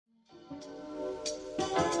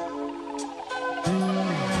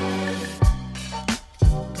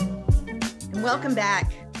Welcome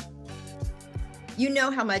back. You know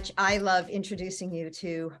how much I love introducing you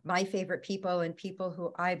to my favorite people and people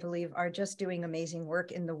who I believe are just doing amazing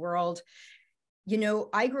work in the world. You know,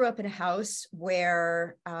 I grew up in a house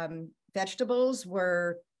where vegetables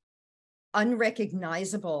were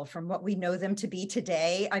unrecognizable from what we know them to be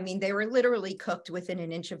today. I mean, they were literally cooked within an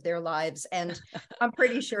inch of their lives. And I'm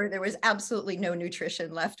pretty sure there was absolutely no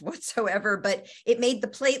nutrition left whatsoever, but it made the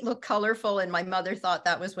plate look colorful. And my mother thought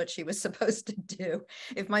that was what she was supposed to do.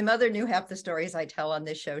 If my mother knew half the stories I tell on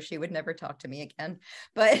this show, she would never talk to me again.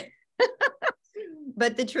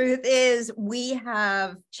 But the truth is, we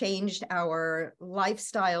have changed our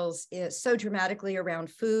lifestyles so dramatically around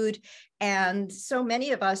food. And so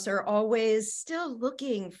many of us are always still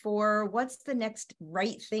looking for what's the next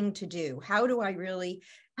right thing to do? How do I really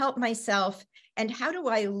help myself? And how do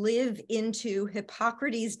I live into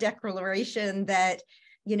Hippocrates' declaration that,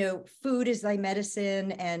 you know, food is thy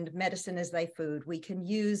medicine and medicine is thy food? We can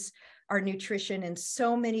use our nutrition in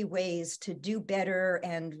so many ways to do better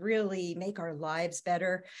and really make our lives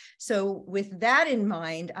better. So with that in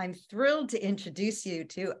mind, I'm thrilled to introduce you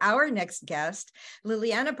to our next guest.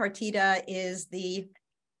 Liliana Partida is the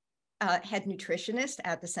head nutritionist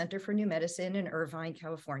at the Center for New Medicine in Irvine,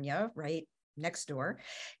 California, right next door.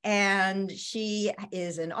 And she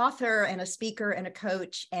is an author and a speaker and a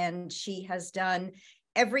coach, and she has done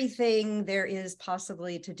everything there is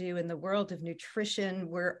possibly to do in the world of nutrition.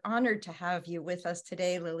 We're honored to have you with us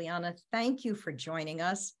today, Liliana. Thank you for joining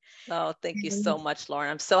us. Oh, thank you so much,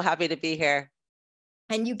 Lauren. I'm so happy to be here.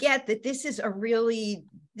 And you get that this is really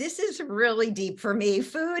deep for me.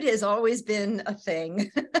 Food has always been a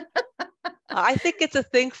thing. I think it's a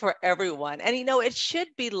thing for everyone. And, you know, it should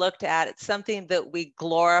be looked at. It's something that we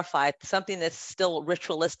glorify, something that's still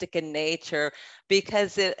ritualistic in nature,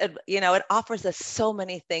 because it offers us so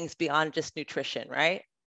many things beyond just nutrition, right?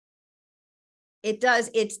 It does.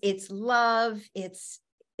 It's love. It's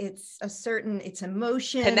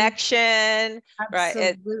emotion. Connection.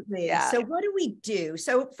 Absolutely. Right. So what do we do?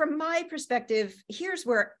 So from my perspective, here's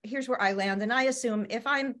where I land. And I assume if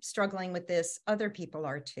I'm struggling with this, other people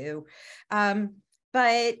are too.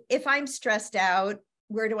 But if I'm stressed out,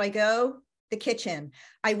 where do I go? The kitchen.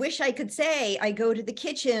 I wish I could say I go to the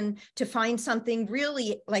kitchen to find something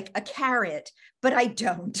really like a carrot, but I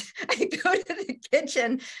don't. I go to the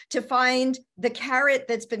kitchen to find the carrot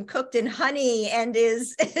that's been cooked in honey and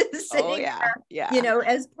is sitting there, you know,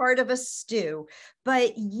 as part of a stew.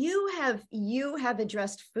 But you have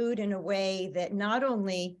addressed food in a way that not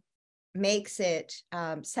only makes it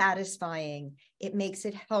satisfying, it makes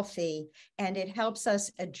it healthy, and it helps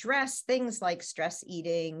us address things like stress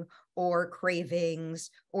eating or cravings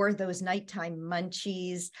or those nighttime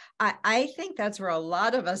munchies. I think that's where a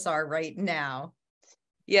lot of us are right now.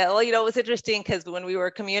 Yeah, well, you know, it was interesting because when we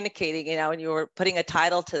were communicating, you know, and you were putting a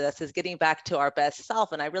title to this, is getting back to our best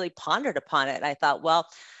self. And I really pondered upon it. And I thought, well,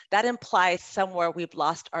 that implies somewhere we've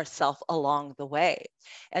lost ourselves along the way.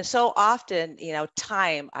 And so often, you know,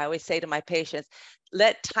 time, I always say to my patients,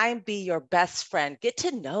 let time be your best friend. Get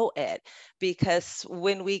to know it, because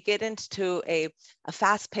when we get into a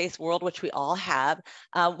fast-paced world, which we all have,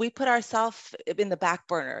 we put ourselves in the back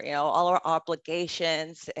burner. You know, all our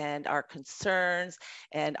obligations and our concerns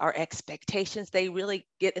and our expectations, they really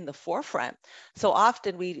get in the forefront. So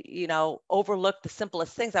often we, you know, overlook the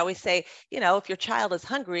simplest things. I always say, you know, if your child is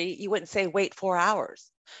hungry, you wouldn't say, wait 4 hours.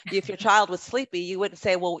 If your child was sleepy, you wouldn't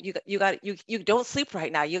say, well, you don't sleep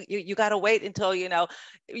right now. You got to wait until, you know,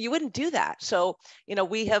 you wouldn't do that. So, you know,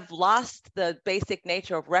 we have lost the basic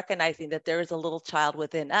nature of recognizing that there is a little child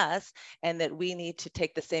within us, and that we need to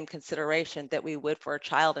take the same consideration that we would for a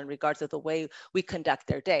child in regards to the way we conduct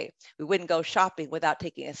their day. We wouldn't go shopping without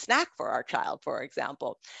taking a snack for our child, for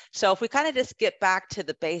example. So if we kind of just get back to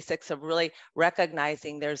the basics of really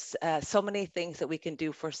recognizing there's so many things that we can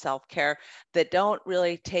do for self-care that don't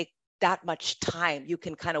really take that much time. You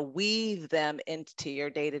can kind of weave them into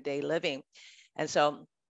your day-to-day living. And so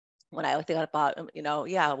when I think about, you know,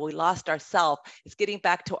 yeah, we lost ourself, it's getting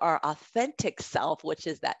back to our authentic self, which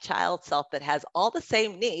is that child self that has all the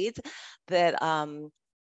same needs that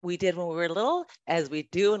we did when we were little as we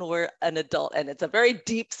do when we're an adult. And it's a very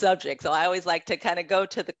deep subject. So I always like to kind of go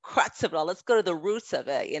to the crux of it all. Let's go to the roots of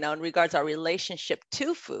it, you know, in regards to our relationship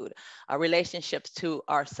to food, our relationships to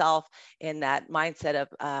ourself, in that mindset of,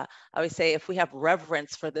 I always say, if we have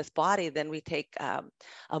reverence for this body, then we take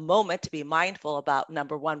a moment to be mindful about,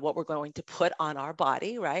 number one, what we're going to put on our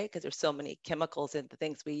body, right? Because there's so many chemicals in the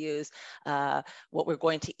things we use, what we're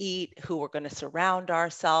going to eat, who we're going to surround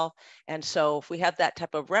ourselves. And so if we have that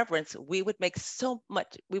type of reverence, we would make so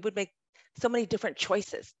many different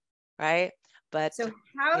choices, right? But so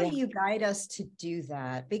how yeah, do you guide us to do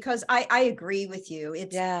that? Because I agree with you.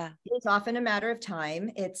 yeah, It's often a matter of time.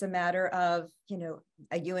 It's a matter of,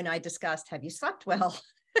 you and I discussed, have you slept well?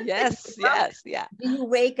 yes, Well, yes, yeah. do you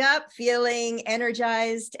wake up feeling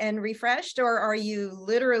energized and refreshed, or are you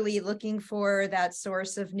literally looking for that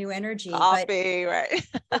source of new energy? But Coffee, right?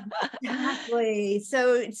 exactly.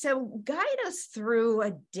 So guide us through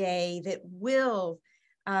a day that will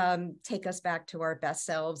take us back to our best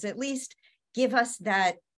selves. At least give us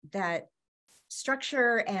that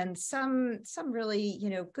structure and some really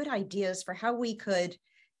good ideas for how we could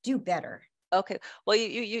do better. Okay. Well,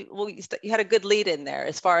 you had a good lead in there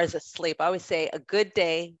as far as a sleep. I always say a good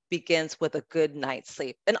day begins with a good night's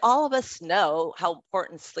sleep. And all of us know how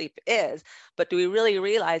important sleep is, but do we really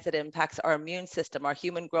realize it impacts our immune system, our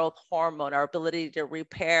human growth hormone, our ability to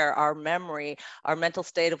repair, our memory, our mental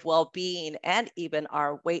state of well-being, and even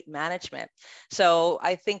our weight management? So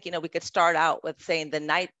I think, we could start out with saying the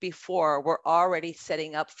night before, we're already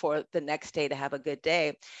setting up for the next day to have a good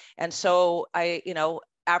day. And so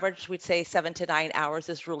average, we'd say 7 to 9 hours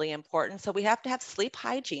is really important. So we have to have sleep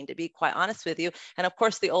hygiene, to be quite honest with you. And of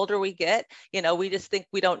course, the older we get, we just think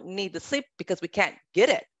we don't need to sleep because we can't get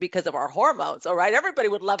it because of our hormones. All right. Everybody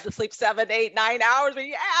would love to sleep 7, 8, 9 hours. But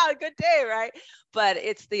yeah, good day, right? But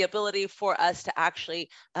it's the ability for us to actually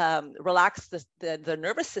relax the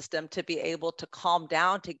nervous system to be able to calm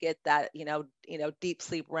down, to get that, deep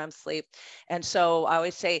sleep, REM sleep. And so I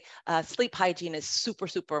always say sleep hygiene is super,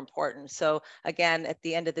 super important. So again, at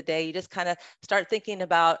the end of the day, you just kind of start thinking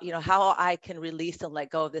about, how I can release and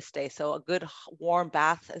let go of this day. So a good warm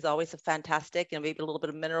bath is always a fantastic, and maybe a little bit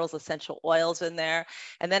of minerals, essential oils in there.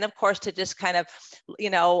 And then of course, to just kind of,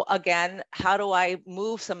 again, how do I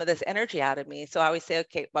move some of this energy out of me? So I always say,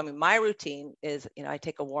 okay, my routine is, I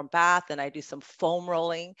take a warm bath and I do some foam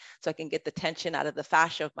rolling so I can get the tension out of the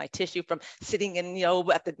fascia of my tissue from sitting in,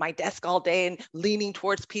 at my desk all day and leaning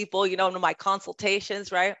towards people, in my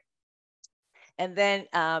consultations, right? And then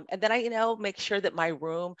I, make sure that my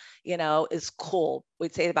room, is cool.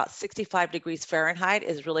 We'd say about 65 degrees Fahrenheit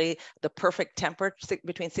is really the perfect temperature,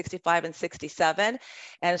 between 65 and 67.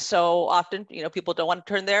 And so often, people don't want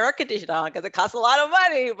to turn their air conditioner on because it costs a lot of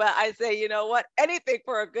money. But I say, you know what, anything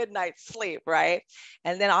for a good night's sleep, right?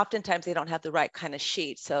 And then oftentimes they don't have the right kind of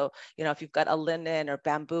sheet. So, if you've got a linen or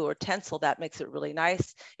bamboo or tencel, that makes it really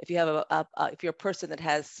nice. If you have if you're a person that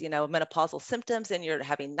has, menopausal symptoms and you're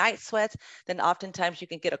having night sweats, then oftentimes you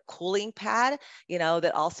can get a cooling pad,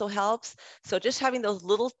 that also helps. So just having those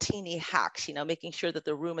little teeny hacks, making sure that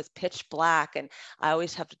the room is pitch black. And I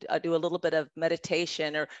always have to do a little bit of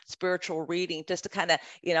meditation or spiritual reading just to kind of,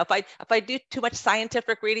 if I do too much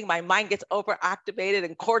scientific reading, my mind gets overactivated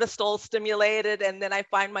and cortisol stimulated. And then I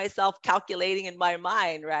find myself calculating in my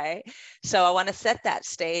mind, right? So I want to set that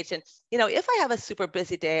stage. And, if I have a super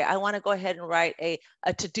busy day, I want to go ahead and write a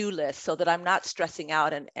to-do list so that I'm not stressing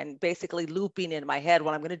out and basically looping in my head,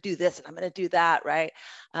 well, I'm going to do this and I'm going to do that, right?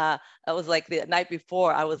 It was like the night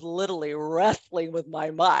before, I was literally wrestling with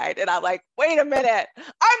my mind. And I'm like, wait a minute,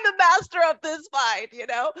 I'm the master of this mind.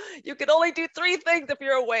 You can only do 3 things if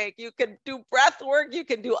you're awake. You can do breath work, you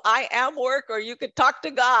can do I am work, or you can talk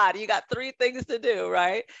to God. You got 3 things to do,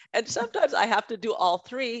 right? And sometimes I have to do all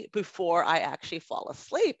 3 before I actually fall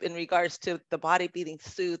asleep, in regards to the body being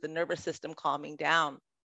soothed, the nervous system calming down.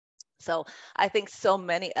 So I think so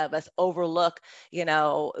many of us overlook,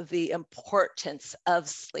 the importance of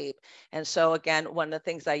sleep. And so again, one of the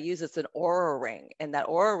things I use is an Aura ring, and that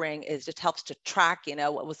Aura ring just helps to track,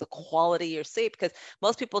 what was the quality of your sleep, because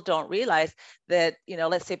most people don't realize that,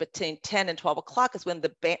 let's say between 10 and 12 o'clock is when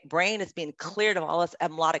the brain is being cleared of all this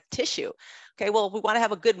amylotic tissue. Okay, well, we want to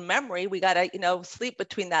have a good memory. We got to, sleep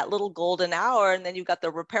between that little golden hour, and then you've got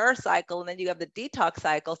the repair cycle, and then you have the detox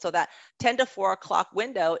cycle. So that 10 to 4 o'clock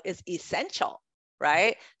window is essential,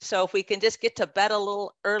 right? So if we can just get to bed a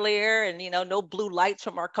little earlier and, no blue lights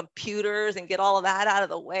from our computers and get all of that out of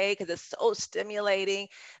the way because it's so stimulating,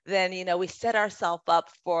 then, we set ourselves up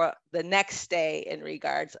for the next day in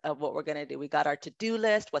regards of what we're going to do. We got our to-do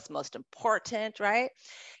list, what's most important, right?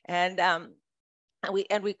 And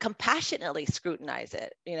we compassionately scrutinize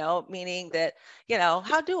it, meaning that,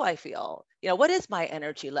 how do I feel? What is my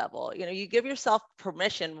energy level? You give yourself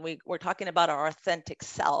permission. We're talking about our authentic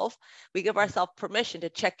self. We give ourselves permission to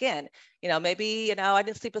check in. Maybe, I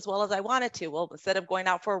didn't sleep as well as I wanted to. Well, instead of going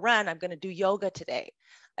out for a run, I'm going to do yoga today.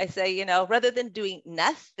 I say, rather than doing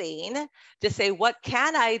nothing, just say, what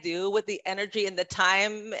can I do with the energy and the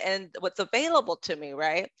time and what's available to me,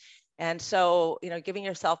 right? And so, giving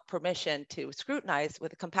yourself permission to scrutinize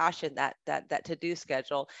with compassion that to-do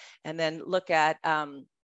schedule, and then look at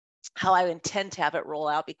how I intend to have it roll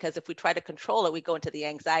out, because if we try to control it, we go into the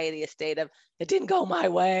anxiety state of it didn't go my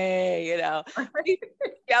way,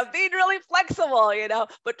 Yeah, being really flexible,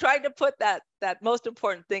 but trying to put that most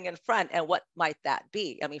important thing in front. And what might that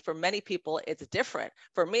be? I mean, for many people, it's different.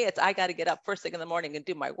 For me, it's I got to get up first thing in the morning and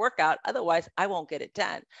do my workout. Otherwise, I won't get it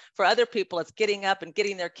done. For other people, it's getting up and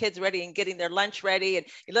getting their kids ready and getting their lunch ready and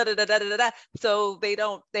da, da, da, da, da, da. So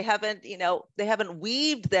they haven't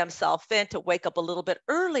weaved themselves in to wake up a little bit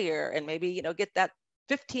earlier and maybe, get that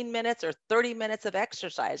 15 minutes or 30 minutes of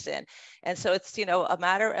exercise in. And so it's, a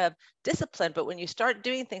matter of discipline. But when you start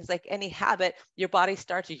doing things like any habit, your body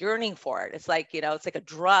starts yearning for it. It's like, it's like a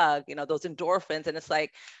drug, those endorphins. And it's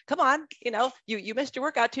like, come on, you missed your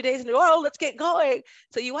workout 2 days and let's get going.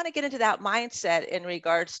 So you want to get into that mindset in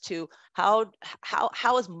regards to how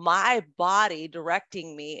is my body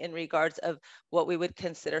directing me in regards of what we would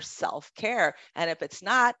consider self-care. And if it's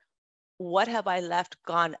not, what have I left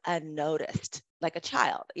gone unnoticed? Like a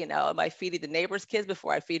child, am I feeding the neighbor's kids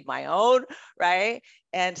before I feed my own, right?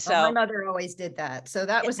 And so my mother always did that, so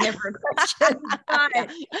that was never a question. But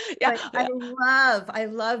I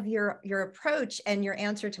love your approach, and your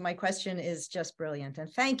answer to my question is just brilliant.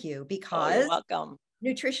 And thank you, because you're welcome.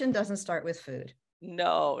 Nutrition doesn't start with food.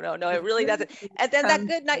 No, it really doesn't. And then that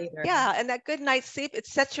good night, and that good night's sleep, it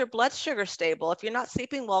sets your blood sugar stable. If you're not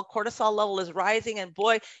sleeping well, cortisol level is rising, and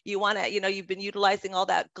boy, you want to, you've been utilizing all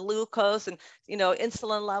that glucose and,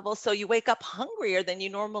 insulin levels. So you wake up hungrier than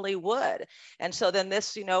you normally would. And so then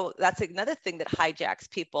this, that's another thing that hijacks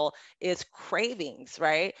people is cravings,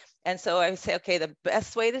 right? And so I say, okay, the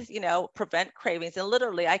best way to, prevent cravings, and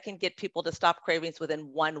literally I can get people to stop cravings within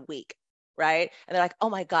 1 week. Right. And they're like, oh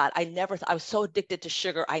my God, I was so addicted to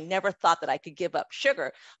sugar. I never thought that I could give up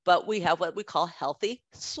sugar. But we have what we call healthy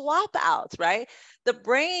swap outs, right? The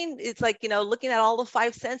brain is like, looking at all the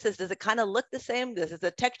 5 senses. Does it kind of look the same? Is the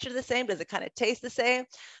texture the same? Does it kind of taste the same?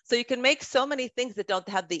 So you can make so many things that don't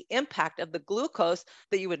have the impact of the glucose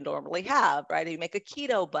that you would normally have, right? You make a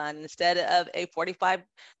keto bun instead of a 45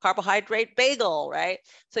 carbohydrate bagel, right?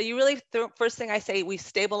 So you really, first thing I say, we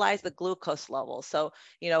stabilize the glucose level. So,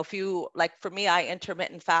 if you, like for me, I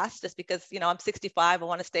intermittent fast just because, I'm 65. I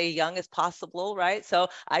want to stay young as possible, right? So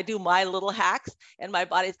I do my little hacks, and my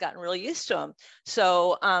body's gotten really used to them.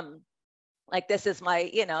 So, like this is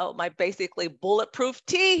my, my basically bulletproof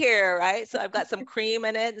tea here, right? So I've got some cream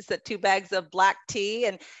in it. It's 2 bags of black tea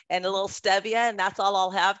and a little stevia, and that's all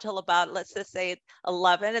I'll have till about, let's just say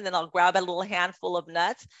 11. And then I'll grab a little handful of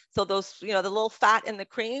nuts. So those, the little fat in the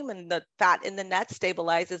cream and the fat in the nuts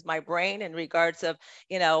stabilizes my brain in regards of,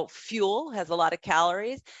 fuel, has a lot of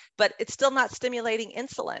calories, but it's still not stimulating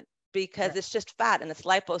insulin, because it's just fat and it's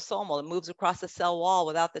liposomal. It moves across the cell wall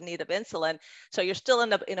without the need of insulin. So you're still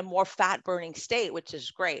in a more fat burning state, which is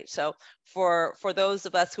great. So for those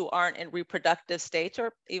of us who aren't in reproductive states,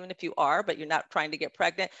 or even if you are, but you're not trying to get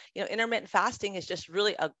pregnant, intermittent fasting is just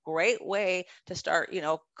really a great way to start,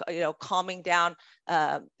 calming down,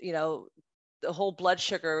 the whole blood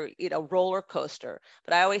sugar, roller coaster.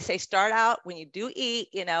 But I always say, start out when you do eat,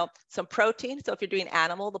 some protein. So if you're doing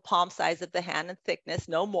animal, the palm size of the hand and thickness,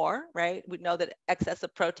 no more, right? We know that excess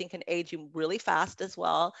of protein can age you really fast as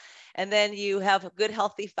well. And then you have good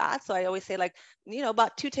healthy fats. So I always say, like,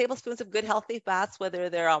 about 2 tablespoons of good healthy fats,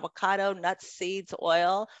 whether they're avocado, nuts, seeds,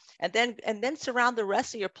 oil, and then surround the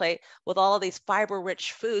rest of your plate with all of these fiber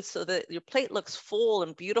rich foods so that your plate looks full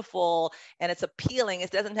and beautiful and it's appealing.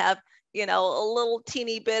 It doesn't have a little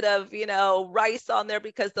teeny bit of, rice on there,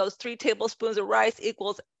 because those 3 tablespoons of rice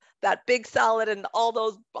equals that big salad and all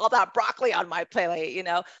that broccoli on my plate,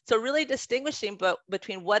 So really distinguishing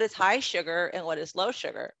between what is high sugar and what is low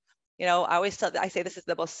sugar. I say this is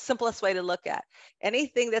the most simplest way to look at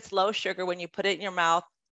anything that's low sugar. When you put it in your mouth,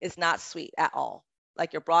 is not sweet at all,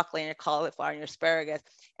 like your broccoli and your cauliflower and your asparagus.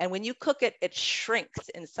 And when you cook it, it shrinks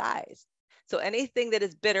in size. So anything that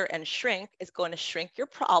is bitter and shrink is going to shrink your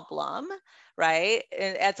problem, right?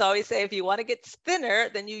 And as I always say, if you want to get thinner,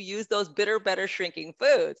 then you use those bitter, better shrinking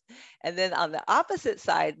foods. And then on the opposite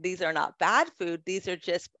side, these are not bad food. These are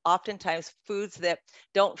just oftentimes foods that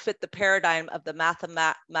don't fit the paradigm of the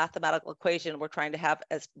mathematical equation we're trying to have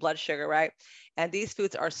as blood sugar, right? And these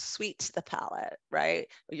foods are sweet to the palate, right?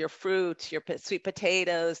 Your fruits, your sweet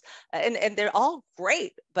potatoes, and they're all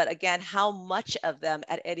great. But again, how much of them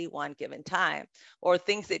at any one given time? Or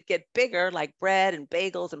things that get bigger, like bread and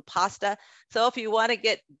bagels and pasta. So if you want to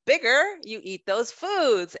get bigger, you eat those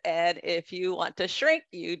foods. And if you want to shrink,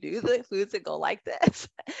 you do the foods that go like this.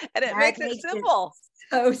 And it makes it simple.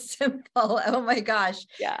 So simple. Oh my gosh.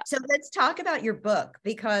 Yeah. So let's talk about your book,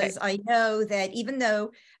 because I know that even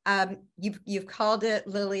though you've called it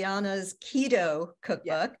Liliana's Keto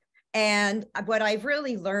Cookbook, And what I've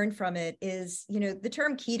really learned from it is, the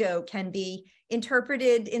term keto can be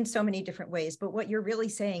interpreted in so many different ways, but what you're really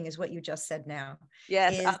saying is what you just said now.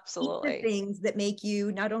 Yes, Is absolutely. eat the things that make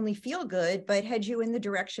you not only feel good, but head you in the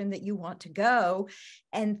direction that you want to go.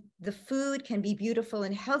 And the food can be beautiful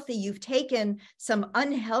and healthy. You've taken some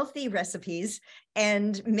unhealthy recipes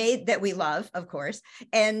and made that we love, of course,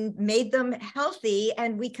 and made them healthy,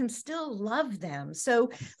 and we can still love them. So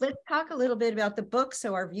let's talk a little bit about the book.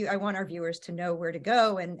 So I want our viewers to know where to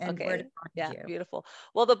go and where to find you. Beautiful.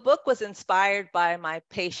 Well, the book was inspired by my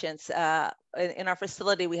patients. In our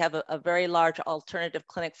facility, we have a very large alternative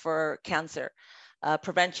clinic for cancer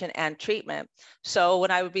prevention and treatment. So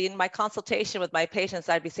when I would be in my consultation with my patients,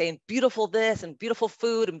 I'd be saying, beautiful this and beautiful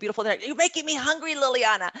food and beautiful that. You're making me hungry,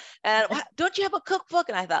 Liliana. And don't you have a cookbook?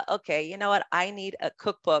 And I thought, okay, you know what? I need a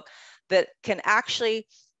cookbook that can actually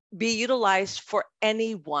be utilized for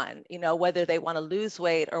anyone, whether they want to lose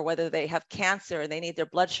weight or whether they have cancer and they need their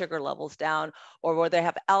blood sugar levels down, or whether they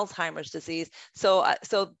have Alzheimer's disease. So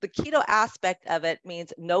the keto aspect of it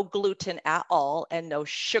means no gluten at all and no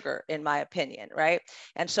sugar, in my opinion, right?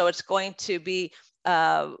 And so it's going to be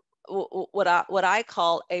what I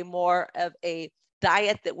call a more of a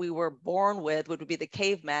diet that we were born with, would be the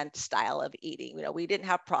caveman style of eating. We didn't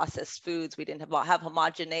have processed foods. We didn't have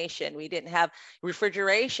homogenation. We didn't have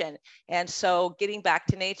refrigeration. And so getting back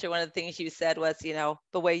to nature, one of the things you said was,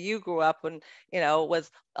 the way you grew up when,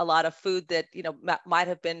 was a lot of food that, might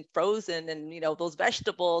have been frozen and, those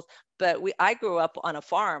vegetables. But I grew up on a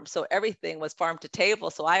farm, so everything was farm to table.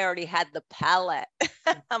 So I already had the palate.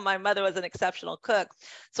 My mother was an exceptional cook.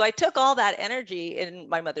 So I took all that energy in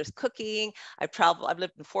my mother's cooking. I've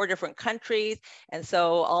lived in 4 different countries. And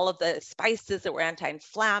so all of the spices that were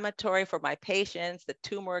anti-inflammatory for my patients, the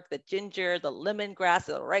turmeric, the ginger, the lemongrass,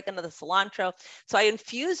 the oregano, the cilantro. So I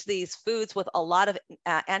infused these foods with a lot of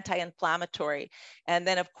anti-inflammatory. And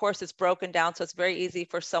then of course it's broken down. So it's very easy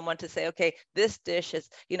for someone to say, okay, this dish is,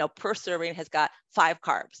 per serving has got 5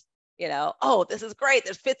 carbs. Oh, this is great.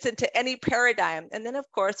 This fits into any paradigm. And then,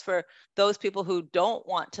 of course, for those people who don't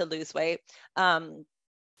want to lose weight,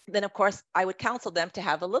 then, of course, I would counsel them to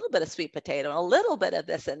have a little bit of sweet potato and a little bit of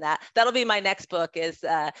this and that. That'll be my next book is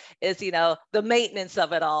the maintenance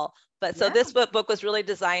of it all. But so this book was really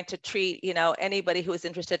designed to treat, anybody who is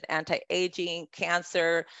interested in anti-aging,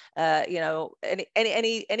 cancer,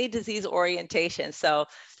 any disease orientation. So,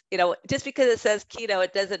 just because it says keto,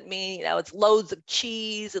 it doesn't mean, it's loads of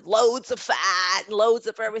cheese and loads of fat and loads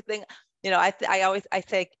of everything. I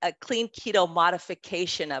say a clean keto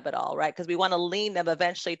modification of it all, right? Because we want to lean them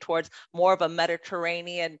eventually towards more of a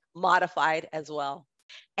Mediterranean modified as well.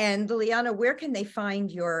 And Liliana, where can they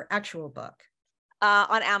find your actual book?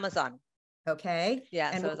 On Amazon. Okay.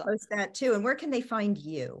 Yeah. And we'll post that too. And where can they find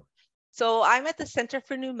you? So I'm at the Center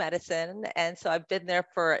for New Medicine. And so I've been there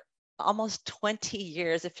for almost 20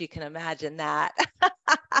 years, if you can imagine that.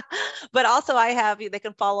 But also they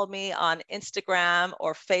can follow me on Instagram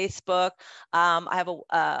or Facebook.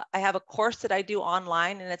 I have a course that I do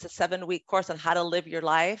online, and it's a 7-week course on how to live your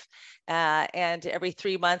life. And every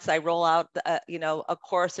 3 months I roll out, a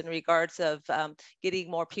course in regards of getting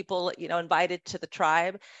more people, invited to the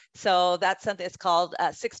tribe. So that's something that's called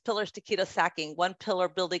 6 Pillars to Keto Sacking, 1 pillar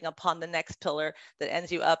building upon the next pillar that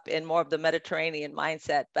ends you up in more of the Mediterranean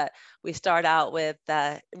mindset. But we start out with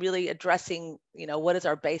really addressing, what is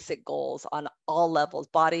our basic goals on all levels,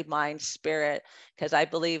 body, mind, spirit, because I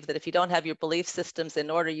believe that if you don't have your belief systems in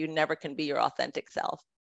order, you never can be your authentic self.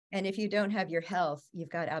 And if you don't have your health, you've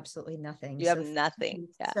got absolutely nothing. You have nothing.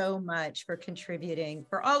 Thank you so much for contributing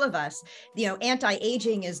for all of us.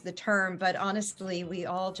 Anti-aging is the term, but honestly, we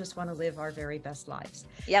all just want to live our very best lives.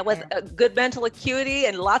 Yeah, with a good mental acuity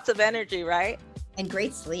and lots of energy, right? And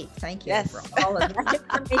great sleep. Thank you yes. for all of that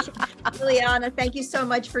information. Liliana, thank you so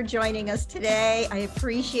much for joining us today. I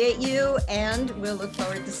appreciate you, and we'll look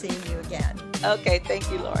forward to seeing you again. Okay,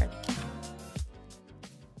 thank you, Lauren.